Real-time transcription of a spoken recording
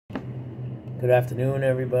Good afternoon,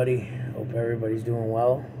 everybody. Hope everybody's doing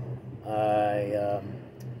well. I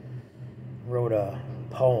wrote a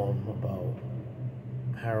poem about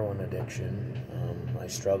heroin addiction. I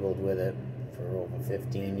struggled with it for over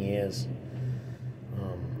 15 years.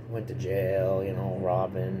 Went to jail,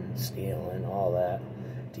 robbing, stealing, all that.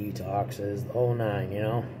 Detoxes, the whole nine,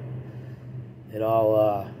 It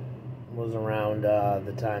all was around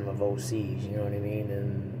the time of OCs, you know what I mean?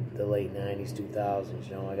 In the late 90s,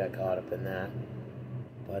 2000s, I got caught up in that.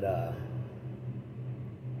 But,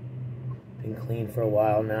 been clean for a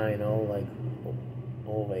while now, like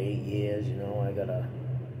over 8 years, I got a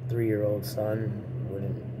 3-year-old son.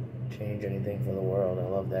 Wouldn't change anything for the world. I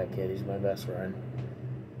love that kid. He's my best friend.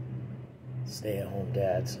 Stay-at-home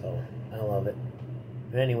dad, so I love it.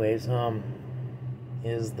 But anyways,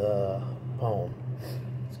 here's the poem.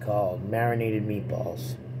 It's called Marinated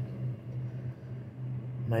Meatballs.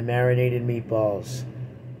 My marinated meatballs,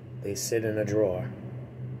 they sit in a drawer,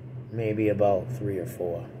 maybe about 3 or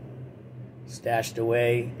 4, stashed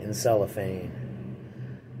away in cellophane,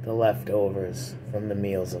 the leftovers from the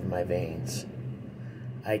meals of my veins.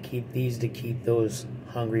 I keep these to keep those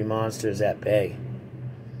hungry monsters at bay.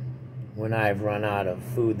 When I've run out of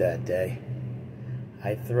food that day,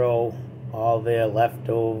 I throw all their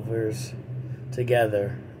leftovers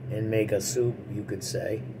together and make a soup, you could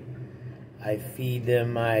say. I feed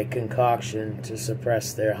them my concoction to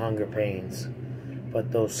suppress their hunger pains,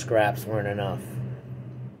 but those scraps weren't enough,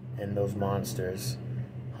 and those monsters'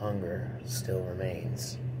 hunger still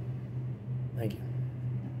remains. Thank you.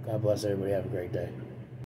 God bless everybody. Have a great day.